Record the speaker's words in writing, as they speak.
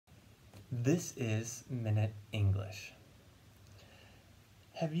This is Minute English.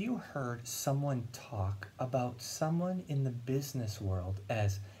 Have you heard someone talk about someone in the business world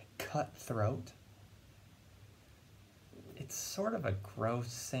as cutthroat? It's sort of a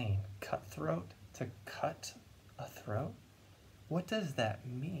gross saying, cutthroat, to cut a throat. What does that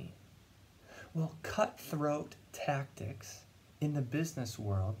mean? Well, cutthroat tactics in the business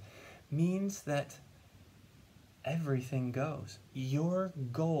world means that everything goes. Your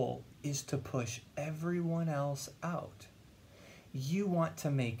goal is to push everyone else out. You want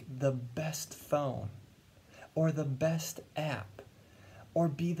to make the best phone or the best app or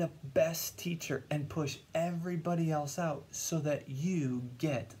be the best teacher and push everybody else out so that you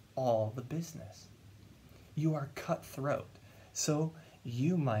get all the business. You are cutthroat. So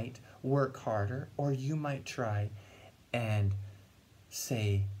you might work harder, or you might try and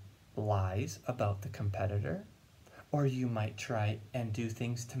say lies about the competitor, or you might try and do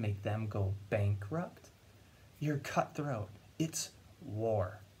things to make them go bankrupt. You're cutthroat. It's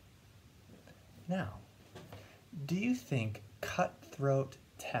war. Now, do you think cutthroat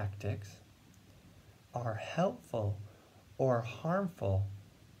tactics are helpful or harmful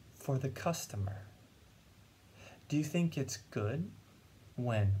for the customer? Do you think it's good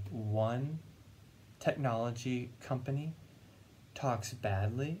when one technology company talks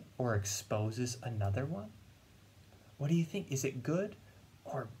badly or exposes another one? What do you think? Is it good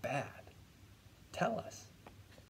or bad? Tell us.